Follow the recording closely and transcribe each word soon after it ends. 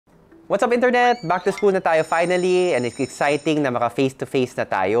What's up internet? Back to school na tayo finally and it's exciting na maka face-to-face na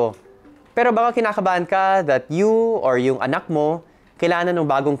tayo. Pero baka kinakabahan ka that you or yung anak mo kailangan ng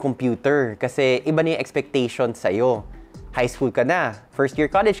bagong computer kasi iba na yung expectations sa'yo. High school ka na, first year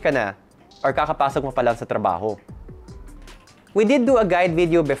college ka na, or kakapasok mo pa lang sa trabaho. We did do a guide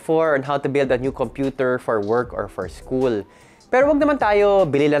video before on how to build a new computer for work or for school. Pero wag naman tayo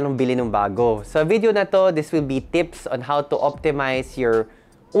bili ng bago. Sa video na to, this will be tips on how to optimize your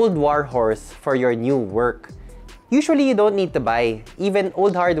old warhorse for your new work. Usually, you don't need to buy. Even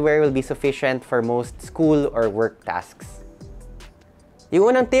old hardware will be sufficient for most school or work tasks. Yung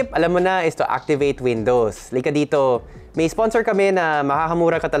unang tip, alam mo na, is to activate Windows. Lika dito, may sponsor kami na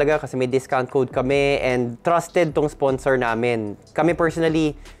makakamura ka talaga kasi may discount code kami and trusted tong sponsor namin. Kami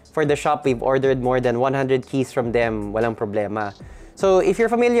personally, for the shop, we've ordered more than 100 keys from them. Walang problema. So, if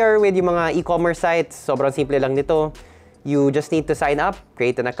you're familiar with yung mga e-commerce sites, sobrang simple lang nito. You just need to sign up,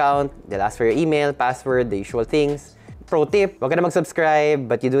 create an account, they'll ask for your email, password, the usual things. Pro tip, wag ka na mag-subscribe,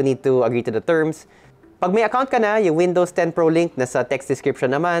 but you do need to agree to the terms. Pag may account ka na, yung Windows 10 Pro link nasa text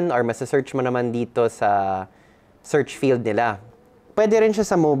description naman or masa-search mo naman dito sa search field nila. Pwede rin siya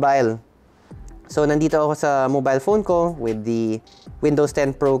sa mobile. So, nandito ako sa mobile phone ko with the Windows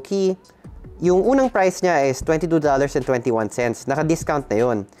 10 Pro key. Yung unang price niya is $22.21. Naka-discount na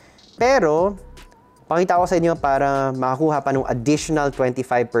yun. Pero, pakita ko sa inyo para makakuha pa ng additional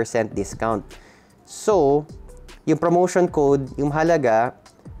 25% discount. So, yung promotion code, yung halaga,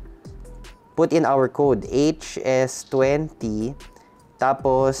 put in our code, HS20,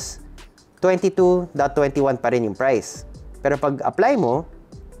 tapos 22.21 pa rin yung price. Pero pag apply mo,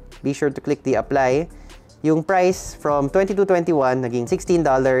 be sure to click the apply. Yung price from $22.21 naging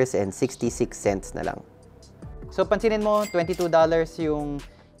 $16.66 na lang. So pansinin mo, $22 yung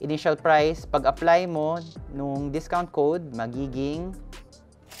initial price. Pag apply mo nung discount code, magiging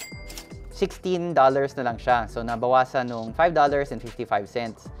 $16 na lang siya. So nabawasan nung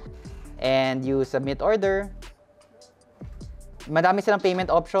 $5.55. And you submit order. Madami silang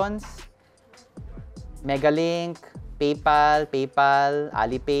payment options. Megalink, PayPal,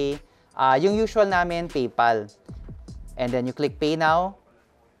 Alipay. Yung usual namin, PayPal. And then you click Pay Now.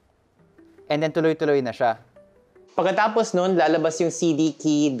 And then tuloy-tuloy na siya. Pagkatapos nun, lalabas yung CD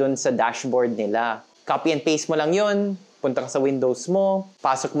key dun sa dashboard nila. Copy and paste mo lang yun. Punta ka sa Windows mo.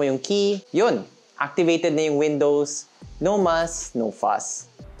 Pasok mo yung key. Yun. Activated na yung Windows. No muss, no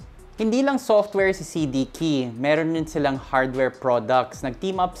fuss. Hindi lang software si CD Key, meron din silang hardware products.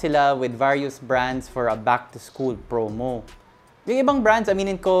 Nag-team up sila with various brands for a back-to-school promo. Yung ibang brands,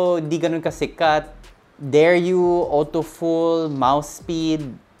 aminin ko, di ganun kasikat. Dare You, Autofull, Mouse Speed,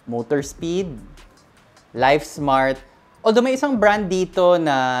 Motor Speed, Life Smart. Although may isang brand dito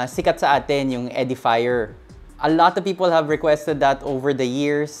na sikat sa atin, yung Edifier. A lot of people have requested that over the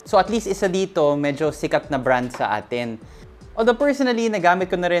years. So at least isa dito, medyo sikat na brand sa atin. Although personally,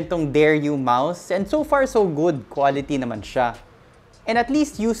 nagamit ko na rin tong Dare You mouse and so far so good, quality naman siya. And at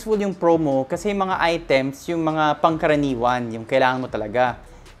least useful yung promo kasi yung mga items, yung mga pangkaraniwan, yung kailangan mo talaga.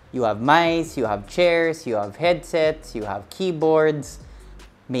 You have mice, you have chairs, you have headsets, you have keyboards,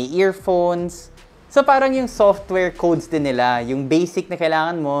 may earphones. So parang yung software codes din nila, yung basic na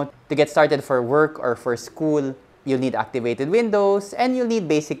kailangan mo to get started for work or for school. You'll need activated Windows and you'll need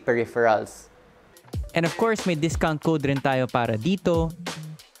basic peripherals. And of course, may discount code rin tayo para dito.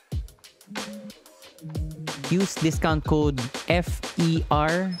 Use discount code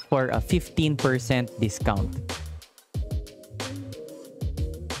FER for a 15% discount.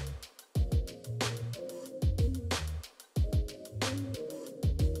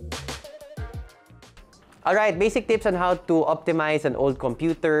 Alright, basic tips on how to optimize an old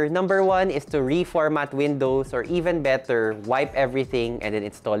computer. Number one is to reformat Windows or even better, wipe everything and then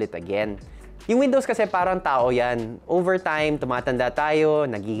install it again. Yung Windows kasi parang tao yan. Over time, tumatanda tayo,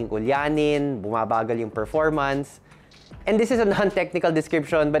 nagiging ulyanin, bumabagal yung performance. And this is a non-technical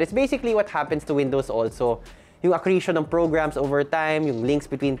description, but it's basically what happens to Windows also. Yung accretion ng programs over time, yung links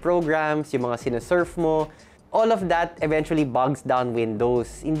between programs, yung mga sinesurf mo, all of that eventually bogs down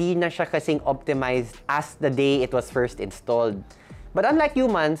Windows. Hindi na siya kasing optimized as the day it was first installed. But unlike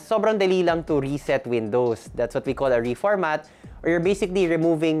humans, sobrang dali lang to reset Windows. That's what we call a reformat, or you're basically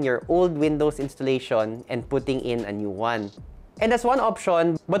removing your old Windows installation and putting in a new one. And that's one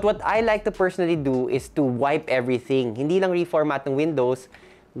option, but what I like to personally do is to wipe everything. Hindi lang reformat ng Windows,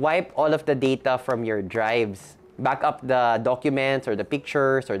 wipe all of the data from your drives. Back up the documents or the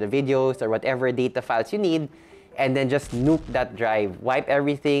pictures or the videos or whatever data files you need, and then just nuke that drive. Wipe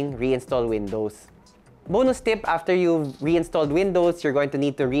everything, reinstall Windows. Bonus tip, after you've reinstalled Windows, you're going to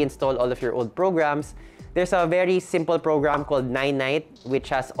need to reinstall all of your old programs. there's a very simple program called Ninite which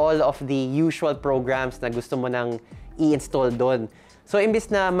has all of the usual programs na gusto mo nang i-install doon. So,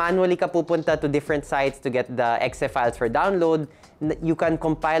 imbis na manually ka pupunta to different sites to get the exe files for download, you can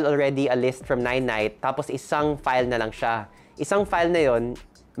compile already a list from Ninite, tapos isang file na lang siya. Isang file na yon,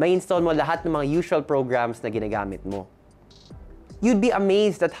 may install mo lahat ng mga usual programs na ginagamit mo. You'd be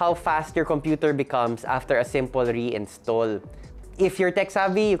amazed at how fast your computer becomes after a simple reinstall. If you're tech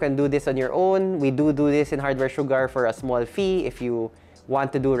savvy, you can do this on your own. We do this in Hardware Sugar for a small fee if you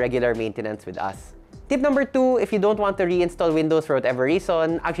want to do regular maintenance with us. Tip number 2, if you don't want to reinstall Windows for whatever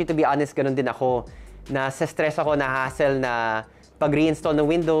reason, actually to be honest, ganun din ako, na sa stress ako, na hassle na pag-reinstall ng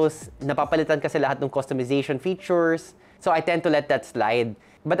Windows, napapalitan kasi lahat ng customization features, so I tend to let that slide.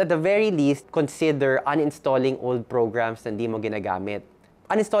 But at the very least, consider uninstalling old programs na hindi mo ginagamit.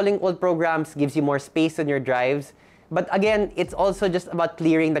 Uninstalling old programs gives you more space on your drives, but again, it's also just about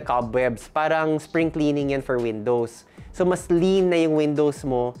clearing the cobwebs. Parang spring cleaning yan for Windows. So mas lean na yung Windows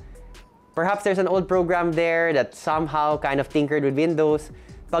mo. Perhaps there's an old program there that somehow kind of tinkered with Windows.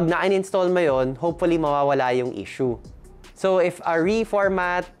 Pag na-uninstall mo yun, hopefully mawawala yung issue. So if a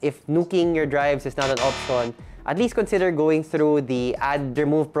reformat, if nuking your drives is not an option, at least consider going through the add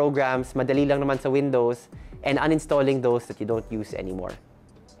remove programs, madali lang naman sa Windows, and uninstalling those that you don't use anymore.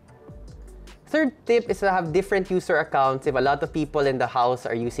 Third tip is to have different user accounts if a lot of people in the house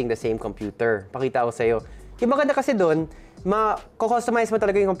are using the same computer. Pakita ko sa'yo. Yung maganda kasi doon, ma-customize mo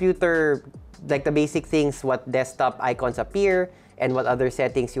talaga yung computer, like the basic things, what desktop icons appear, and what other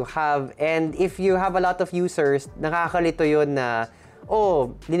settings you have. And if you have a lot of users, nakakalito yun na,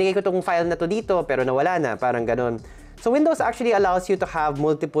 oh, linigay ko tong file na to dito, pero nawala na, parang ganun. So Windows actually allows you to have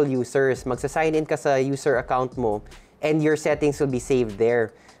multiple users. Magsa-sign in ka sa user account mo, and your settings will be saved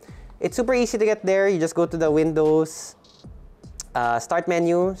there. It's super easy to get there. You just go to the Windows Start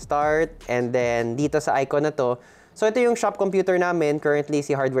menu, Start, and then dito sa icon na to. So ito yung shop computer namin, currently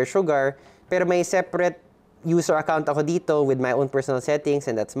si Hardware Sugar, pero may separate user account ako dito with my own personal settings,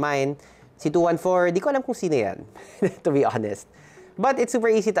 and that's mine. Si 214, di ko alam kung sino yan, to be honest. But it's super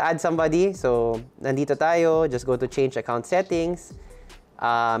easy to add somebody. So nandito tayo, just go to change account settings,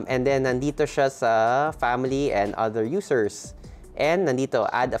 and then nandito siya sa family and other users. And nandito,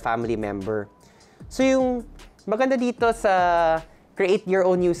 add a family member. So yung maganda dito sa create your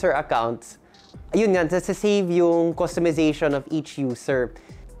own user accounts, ayun nga, to save yung customization of each user.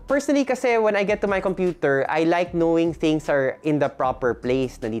 Personally kasi, when I get to my computer, I like knowing things are in the proper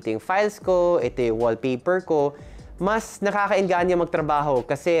place. Nandito yung files ko, ito yung wallpaper ko. Mas nakakaengganyo magtrabaho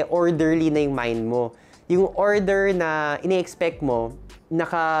kasi orderly na yung mind mo. Yung order na ini-expect mo,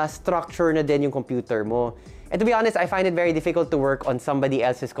 naka-structure na din yung computer mo. And to be honest, I find it very difficult to work on somebody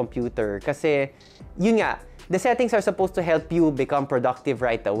else's computer kasi, yun nga, the settings are supposed to help you become productive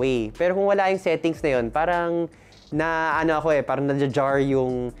right away. Pero kung wala yung settings na yun, parang parang na-jar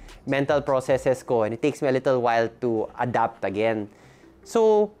yung mental processes ko, and it takes me a little while to adapt again.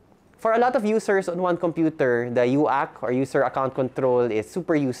 So, for a lot of users on one computer, the UAC or user account control is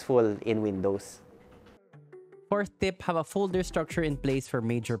super useful in Windows. Fourth tip, have a folder structure in place for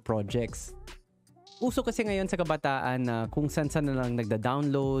major projects. Uso kasi ngayon sa kabataan na kung saan-saan na lang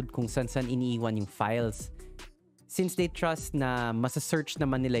nagda-download, kung saan-saan iniiwan yung files. Since they trust na masa-search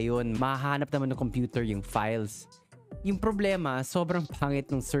naman nila yun, mahahanap naman ng computer yung files. Yung problema, sobrang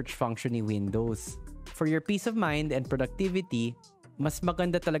pangit ng search function ni Windows. For your peace of mind and productivity, mas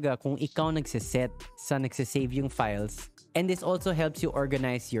maganda talaga kung ikaw nagsiset sa nagsisave yung files. And this also helps you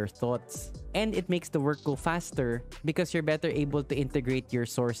organize your thoughts. And it makes the work go faster because you're better able to integrate your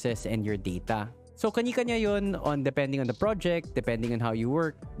sources and your data. So, kanya-kanya yun depending on the project, depending on how you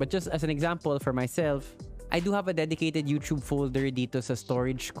work. But just as an example for myself, I do have a dedicated YouTube folder dito sa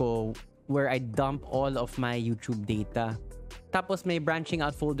storage ko where I dump all of my YouTube data. Tapos may branching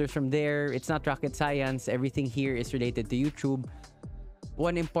out folders from there. It's not rocket science. Everything here is related to YouTube.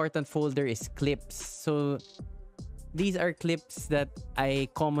 One important folder is clips. So, these are clips that I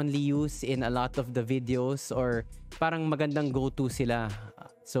commonly use in a lot of the videos or parang magandang go-to sila.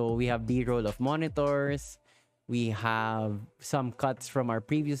 So we have B-roll of monitors, we have some cuts from our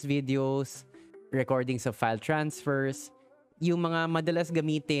previous videos, recordings of file transfers. Yung mga madalas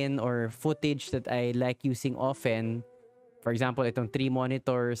gamitin or footage that I like using often, for example, itong 3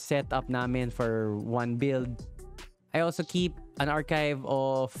 monitors setup namin for one build. I also keep an archive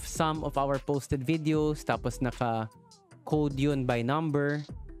of some of our posted videos, tapos naka-code yun by number.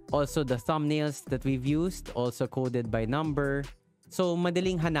 Also the thumbnails that we've used, also coded by number. So,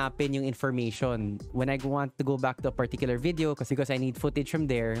 madaling hanapin yung information. When I want to go back to a particular video, because I need footage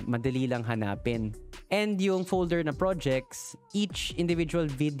from there, madali lang hanapin. And yung folder na projects, each individual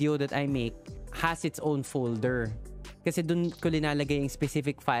video that I make has its own folder. Kasi dun ko linalagay yung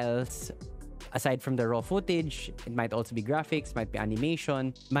specific files. Aside from the raw footage, it might also be graphics, might be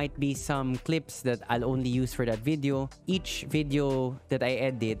animation, might be some clips that I'll only use for that video. Each video that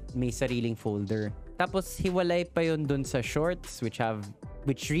I edit may sariling folder. Tapos hiwalay pa yun dun sa shorts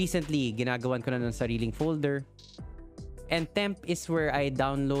which recently ginagawan ko na ng sariling folder. And temp is where I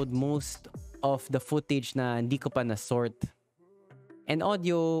download most of the footage na hindi ko pa na-sort. And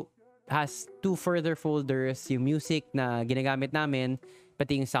audio has 2 further folders, yung music na ginagamit namin,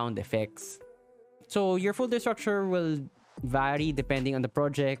 pati yung sound effects. So your folder structure will vary depending on the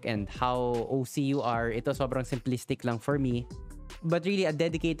project and how OC you are. Ito sobrang simplistic lang for me. But really, a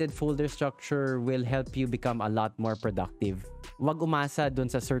dedicated folder structure will help you become a lot more productive. Wag umasa dun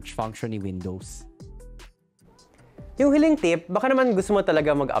sa search function ni Windows. Yung huling tip, baka naman gusto mo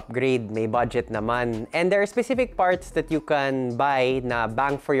talaga mag-upgrade, may budget naman. And there are specific parts that you can buy na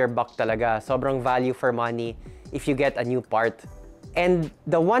bang for your buck talaga. Sobrang value for money if you get a new part. And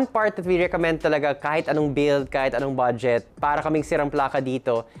the one part that we recommend talaga kahit anong build, kahit anong budget, para kaming sirang plaka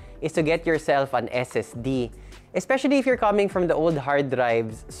dito, is to get yourself an SSD. Especially if you're coming from the old hard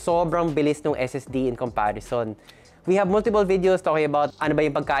drives, sobrang bilis ng SSD in comparison. We have multiple videos talking about ano ba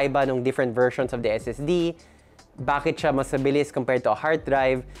yung pagkaiba ng different versions of the SSD, bakit siya mas mabilis compared to a hard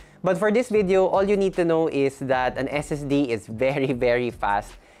drive. But for this video, all you need to know is that an SSD is very, very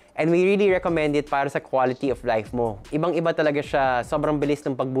fast. And we really recommend it para sa quality of life mo. Ibang-iba talaga siya, sobrang bilis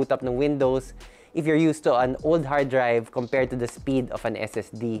ng pag-boot up ng Windows if you're used to an old hard drive compared to the speed of an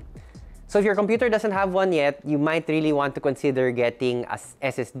SSD. So if your computer doesn't have one yet, you might really want to consider getting a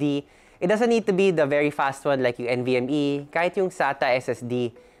SSD. It doesn't need to be the very fast one like yung NVMe. Kahit yung SATA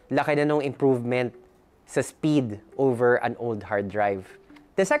SSD, laki na nung improvement sa speed over an old hard drive.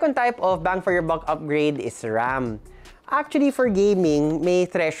 The second type of bang for your buck upgrade is RAM. Actually, for gaming, may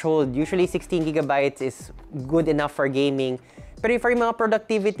threshold. Usually 16 gigabytes is good enough for gaming. Pero for yung mga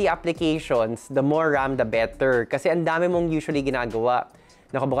productivity applications, the more RAM, the better. Kasi ang dami mong usually ginagawa.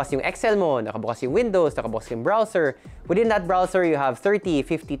 Nakabukas yung Excel mo, nakabukas yung Windows, nakabukas yung browser. Within that browser, you have 30,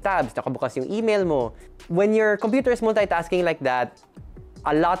 50 tabs. Nakabukas yung email mo. When your computer is multitasking like that,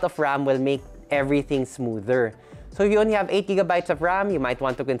 a lot of RAM will make everything smoother. So if you only have 8 gigabytes of RAM, you might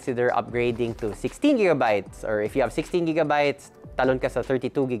want to consider upgrading to 16 gigabytes. Or if you have 16 gigabytes, talon ka sa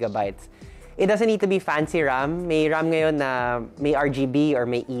 32 gigabytes. It doesn't need to be fancy RAM. May RAM ngayon na may RGB or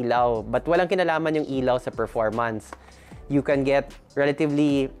may ilaw. But walang kinalaman yung ilaw sa performance. You can get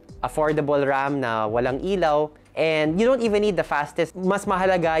relatively affordable RAM na walang ilaw. And you don't even need the fastest. Mas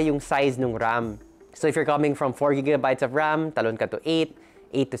mahalaga yung size ng RAM. So if you're coming from 4 gigabytes of RAM, talon ka to 8,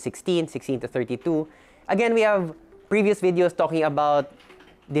 8 to 16, 16 to 32. Again, we have previous videos talking about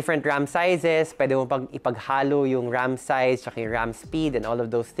different RAM sizes. Pwede mo ipaghalo yung RAM size, tsaka yung RAM speed, and all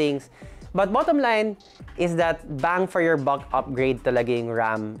of those things. But bottom line is that bang for your buck upgrade talaga yung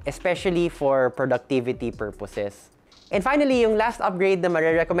RAM, especially for productivity purposes. And finally, yung last upgrade na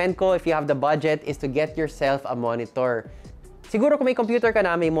marirecommend ko if you have the budget is to get yourself a monitor. Siguro kung may computer ka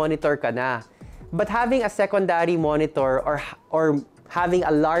na, may monitor ka na. But having a secondary monitor or having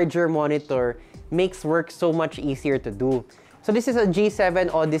a larger monitor makes work so much easier to do. So this is a G7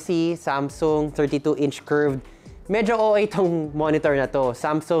 Odyssey Samsung 32-inch curved. Medyo OA itong monitor na to.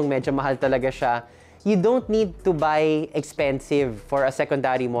 Samsung, medyo mahal talaga siya. You don't need to buy expensive for a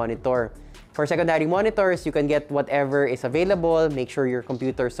secondary monitor. For secondary monitors, you can get whatever is available. Make sure your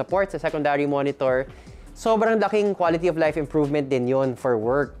computer supports a secondary monitor. Sobrang laking quality of life improvement din yun for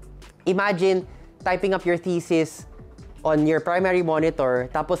work. Imagine typing up your thesis on your primary monitor,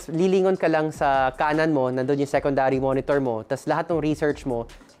 tapos lilingon ka lang sa kanan mo, nandun yung secondary monitor mo, tapos lahat ng research mo,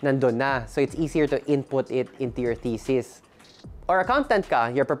 nandun na. So it's easier to input it into your thesis. Or accountant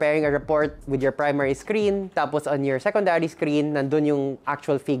ka, you're preparing a report with your primary screen, tapos on your secondary screen, nandun yung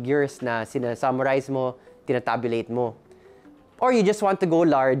actual figures na sinasummarize mo, tinatabulate mo. Or you just want to go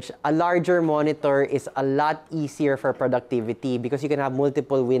large, a larger monitor is a lot easier for productivity because you can have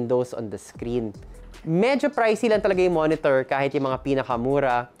multiple windows on the screen. Medyo pricey lang talaga yung monitor kahit yung mga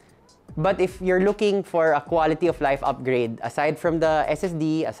pinakamura. But if you're looking for a quality of life upgrade, aside from the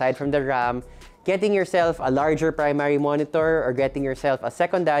SSD, aside from the RAM, getting yourself a larger primary monitor or getting yourself a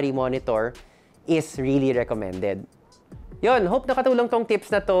secondary monitor is really recommended. Yun, hope nakatulong tong tips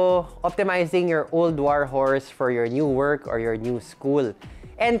na to, optimizing your old war horse for your new work or your new school.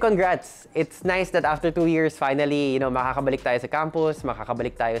 And congrats! It's nice that after 2 years, finally, makakabalik tayo sa campus,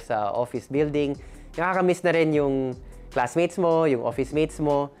 makakabalik tayo sa office building. Nakakamiss na rin yung classmates mo, yung office mates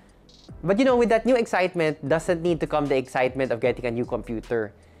mo. But you know, with that new excitement, doesn't need to come the excitement of getting a new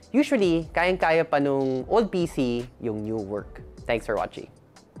computer. Usually, kayang-kaya pa nung old PC yung new work. Thanks for watching.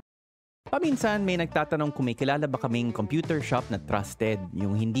 Paminsan may nagtatanong kung may kilala ba kaming computer shop na trusted,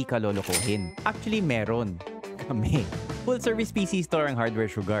 yung hindi ka lolokohin. Actually, meron. Kami. Full-service PC store ang Hardware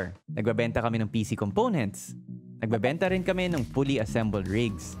Sugar. Nagbabenta kami ng PC components. Nagbabenta rin kami ng fully assembled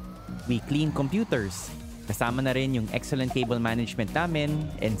rigs. We clean computers. Kasama na rin yung excellent cable management namin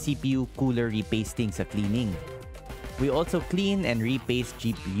and CPU cooler repasting sa cleaning. We also clean and repaste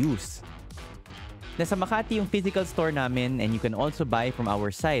GPUs. Nasa Makati yung physical store namin and you can also buy from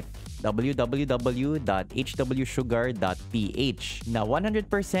our site www.hwsugar.ph na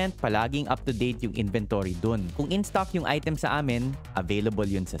 100% palaging up-to-date yung inventory dun. Kung in-stock yung item sa amin, available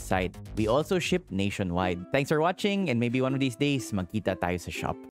yun sa site. We also ship nationwide. Thanks for watching and maybe one of these days, magkita tayo sa shop.